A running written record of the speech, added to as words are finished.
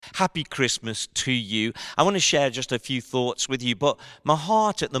happy Christmas to you. I want to share just a few thoughts with you, but my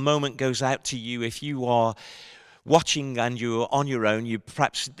heart at the moment goes out to you if you are watching and you're on your own. You're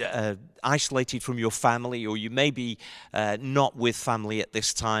perhaps isolated from your family, or you may be not with family at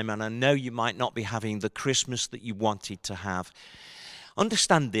this time, and I know you might not be having the Christmas that you wanted to have.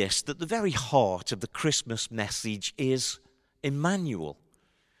 Understand this, that the very heart of the Christmas message is Emmanuel.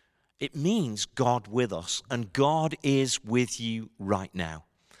 It means God with us, and God is with you right now.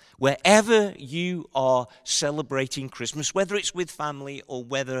 Wherever you are celebrating Christmas, whether it's with family or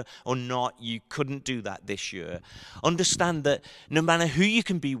whether or not you couldn't do that this year, understand that no matter who you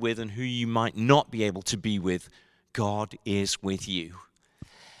can be with and who you might not be able to be with, God is with you.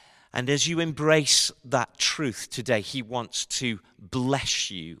 And as you embrace that truth today, He wants to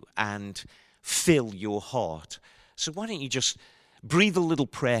bless you and fill your heart. So why don't you just breathe a little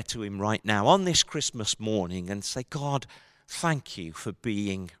prayer to Him right now on this Christmas morning and say, God, thank you for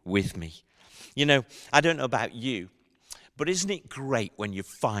being with me. You know, I don't know about you, but isn't it great when you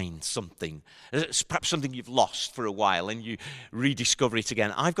find something, perhaps something you've lost for a while and you rediscover it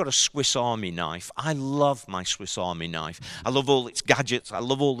again? I've got a Swiss Army knife. I love my Swiss Army knife. I love all its gadgets. I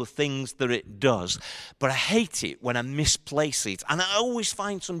love all the things that it does. But I hate it when I misplace it. And I always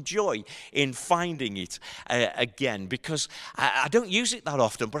find some joy in finding it again, because I don't use it that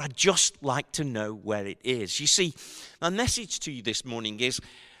often, but I just like to know where it is. You see, my message to you this morning is,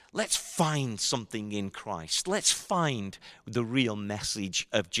 let's find something in Christ. Let's find the real message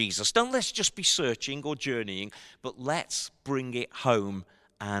of Jesus. Don't let's just be searching or journeying, but let's bring it home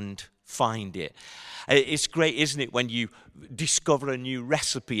and find it. It's great, isn't it, when you discover a new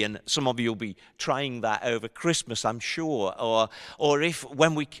recipe, and some of you will be trying that over Christmas, I'm sure, or if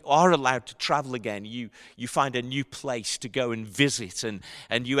when we are allowed to travel again, you find a new place to go and visit and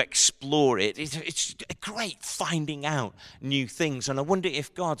you explore it. It's great finding out new things, and I wonder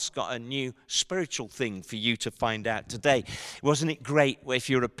if God's got a new spiritual thing for you to find out today. Wasn't it great if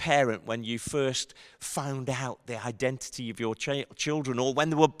you're a parent when you first found out the identity of your children, or when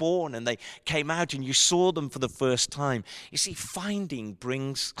they were born and they came out and you saw them for the first time? You see, finding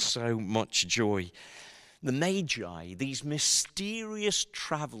brings so much joy. The Magi, these mysterious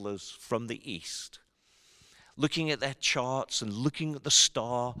travelers from the east, looking at their charts and looking at the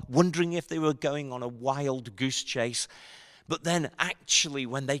star, wondering if they were going on a wild goose chase. But then actually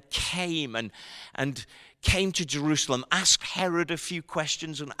when they came and came to Jerusalem, asked Herod a few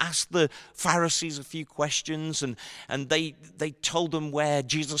questions and asked the Pharisees a few questions, and they told them where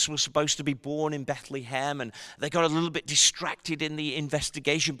Jesus was supposed to be born, in Bethlehem, and they got a little bit distracted in the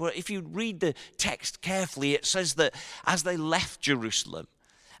investigation. But if you read the text carefully, it says that as they left Jerusalem,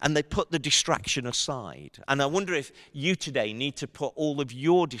 and they put the distraction aside. And I wonder if you today need to put all of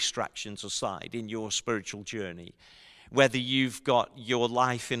your distractions aside in your spiritual journey. Whether you've got your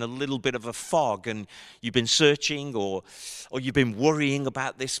life in a little bit of a fog and you've been searching, or you've been worrying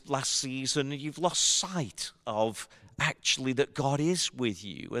about this last season, and you've lost sight of actually that God is with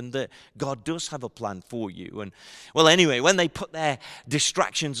you and that God does have a plan for you. And well, anyway, when they put their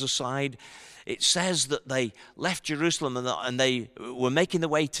distractions aside, it says that they left Jerusalem and they were making their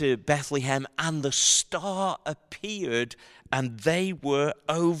way to Bethlehem, and the star appeared and they were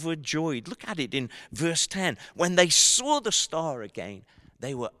overjoyed. Look at it in verse 10. When they saw the star again,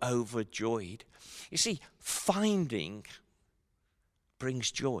 they were overjoyed. You see, finding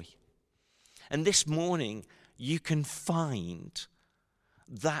brings joy. And this morning, you can find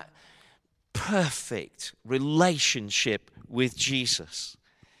that perfect relationship with Jesus.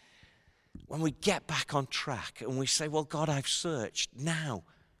 When we get back on track and we say, well, God, I've searched, now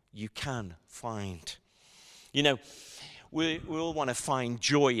you can find. You know, we all want to find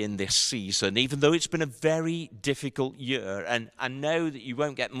joy in this season, even though it's been a very difficult year. And I know that you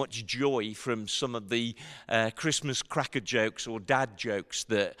won't get much joy from some of the Christmas cracker jokes or dad jokes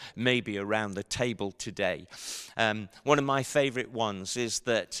that may be around the table today. One of my favorite ones is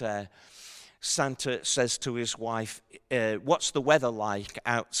that Santa says to his wife, what's the weather like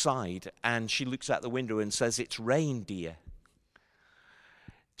outside? And she looks out the window and says, it's reindeer.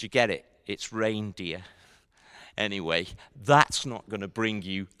 Do you get it? It's reindeer. Anyway, that's not going to bring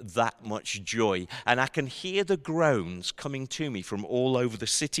you that much joy. And I can hear the groans coming to me from all over the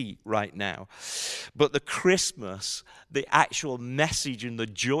city right now. But the Christmas, the actual message and the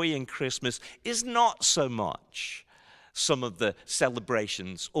joy in Christmas is not so much some of the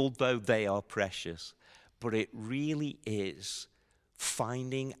celebrations, although they are precious, but it really is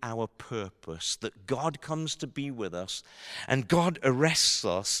finding our purpose, that God comes to be with us and God arrests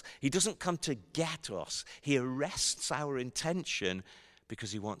us. He doesn't come to get us. He arrests our intention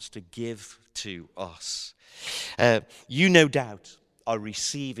because he wants to give to us. You no doubt are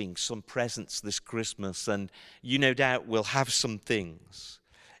receiving some presents this Christmas, and you no doubt will have some things.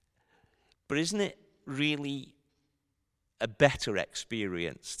 But isn't it really a better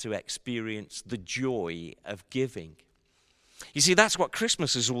experience to experience the joy of giving? You see, that's what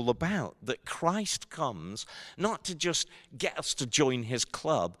Christmas is all about, that Christ comes not to just get us to join his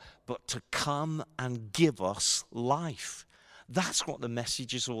club, but to come and give us life. That's what the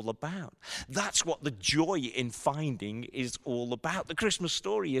message is all about. That's what the joy in finding is all about. The Christmas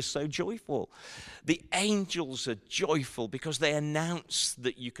story is so joyful. The angels are joyful because they announce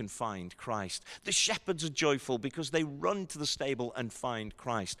that you can find Christ. The shepherds are joyful because they run to the stable and find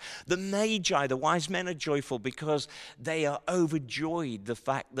Christ. The magi, the wise men, are joyful because they are overjoyed the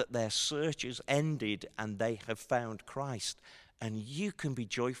fact that their search is ended and they have found Christ. And you can be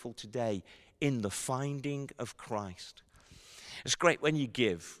joyful today in the finding of Christ. It's great when you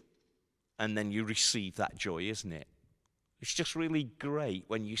give and then you receive that joy, isn't it? It's just really great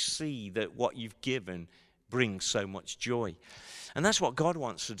when you see that what you've given brings so much joy. And that's what God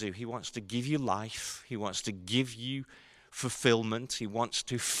wants to do. He wants to give you life. He wants to give you fulfillment. He wants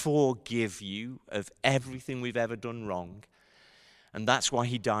to forgive you of everything we've ever done wrong. And that's why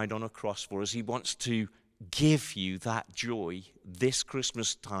he died on a cross for us. He wants to give you that joy this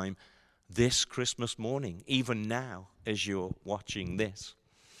Christmas time, this Christmas morning, even now as you're watching this.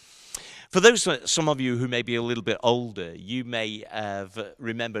 For those, some of you who may be a little bit older, you may have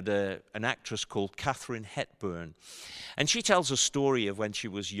remembered an actress called Katharine Hepburn. And she tells a story of when she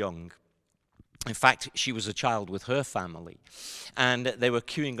was young. In fact, she was a child with her family, and they were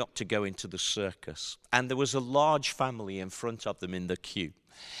queuing up to go into the circus. And there was a large family in front of them in the queue.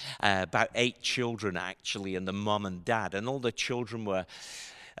 About 8 children, actually, and the mom and dad. And all the children were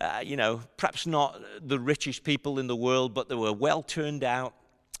perhaps not the richest people in the world, but they were well turned out,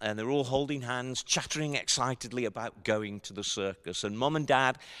 and they're all holding hands, chattering excitedly about going to the circus. And mom and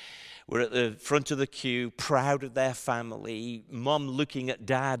dad were at the front of the queue, proud of their family. Mom looking at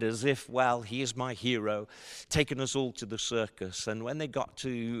dad as if, well, he is my hero, taking us all to the circus. And when they got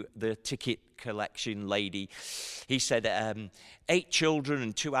to the ticket collection lady, he said, 8 children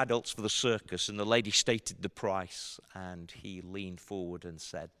and 2 adults for the circus. And the lady stated the price, and he leaned forward and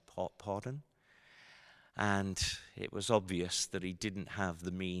said, pardon? And it was obvious that he didn't have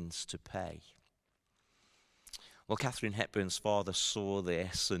the means to pay. Well, Katharine Hepburn's father saw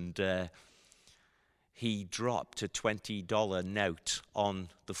this, and he dropped a $20 note on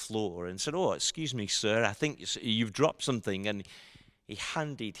the floor and said, "Oh, excuse me, sir, I think you've dropped something." And he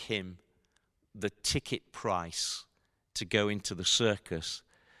handed him the ticket price to go into the circus.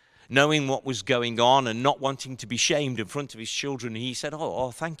 Knowing what was going on and not wanting to be shamed in front of his children, he said,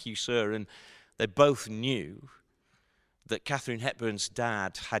 oh, thank you, sir. And they both knew that Katharine Hepburn's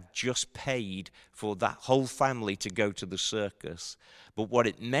dad had just paid for that whole family to go to the circus. But what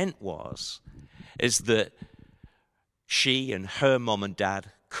it meant is that she and her mom and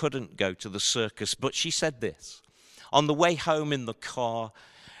dad couldn't go to the circus. But she said this, on the way home in the car,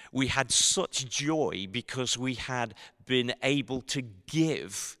 we had such joy because we had been able to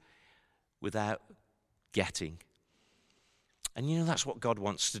give without getting. And that's what God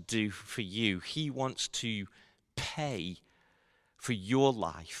wants to do for you. He wants to pay for your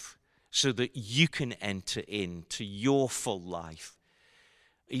life so that you can enter into your full life,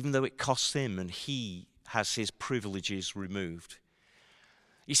 even though it costs him and he has his privileges removed.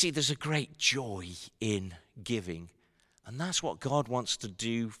 You see, there's a great joy in giving, and that's what God wants to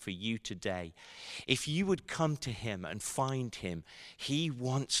do for you today. If you would come to him and find him, he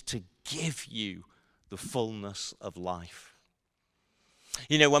wants to give you the fullness of life.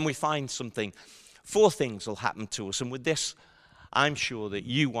 When we find something, 4 things will happen to us. And with this, I'm sure that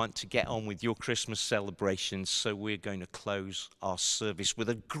you want to get on with your Christmas celebrations. So we're going to close our service with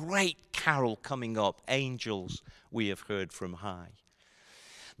a great carol coming up, Angels We Have Heard From High.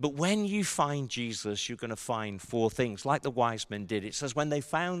 But when you find Jesus, you're going to find 4 things, like the wise men did. It says when they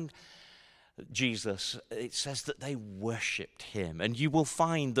found Jesus, it says that they worshipped him. And you will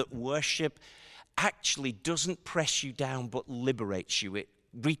find that worship actually doesn't press you down but liberates you. It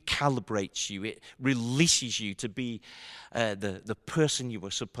recalibrates you. It releases you to be the person you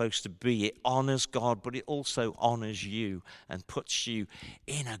were supposed to be. It honors God, but it also honors you and puts you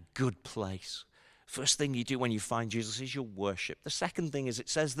in a good place. First thing you do when you find Jesus is your worship. The second thing is it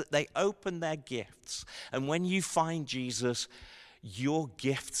says that they open their gifts. And when you find Jesus, your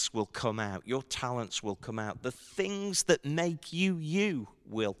gifts will come out. Your talents will come out. The things that make you, you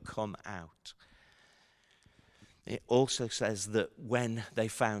will come out. It also says that when they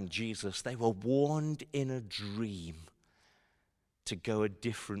found Jesus, they were warned in a dream to go a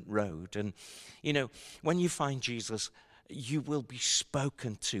different road. And, when you find Jesus, you will be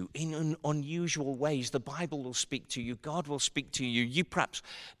spoken to in unusual ways. The Bible will speak to you. God will speak to you. You perhaps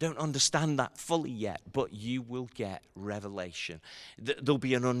don't understand that fully yet, but you will get revelation. There'll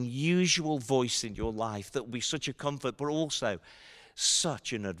be an unusual voice in your life that will be such a comfort, but also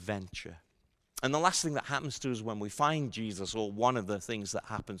such an adventure. And the last thing that happens to us when we find Jesus, or one of the things that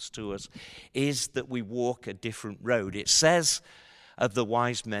happens to us, is that we walk a different road. It says of the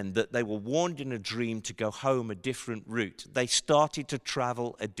wise men that they were warned in a dream to go home a different route. They started to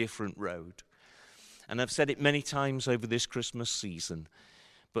travel a different road. And I've said it many times over this Christmas season,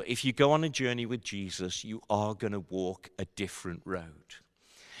 but if you go on a journey with Jesus, you are going to walk a different road.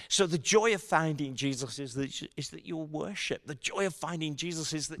 So the joy of finding Jesus is that you'll worship. The joy of finding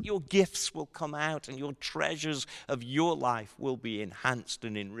Jesus is that your gifts will come out and your treasures of your life will be enhanced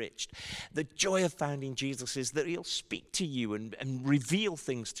and enriched. The joy of finding Jesus is that he'll speak to you and reveal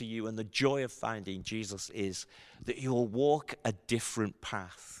things to you. And the joy of finding Jesus is that you'll walk a different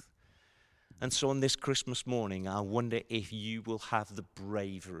path. And so on this Christmas morning, I wonder if you will have the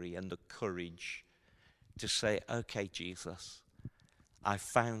bravery and the courage to say, okay, Jesus, I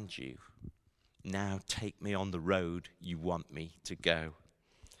found you. Now take me on the road you want me to go.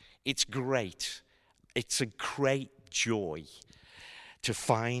 It's great. It's a great joy to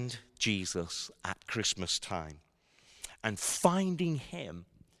find Jesus at Christmas time. And finding him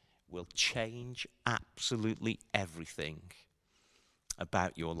will change absolutely everything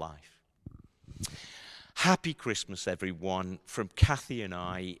about your life. Happy Christmas, everyone. From Kathy and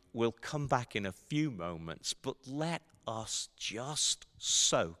I, we'll come back in a few moments, but let us just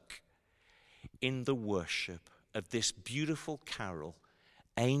soak in the worship of this beautiful carol,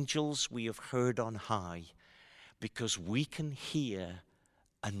 Angels We Have Heard on High, because we can hear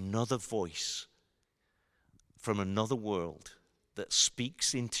another voice from another world that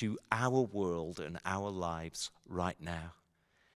speaks into our world and our lives right now.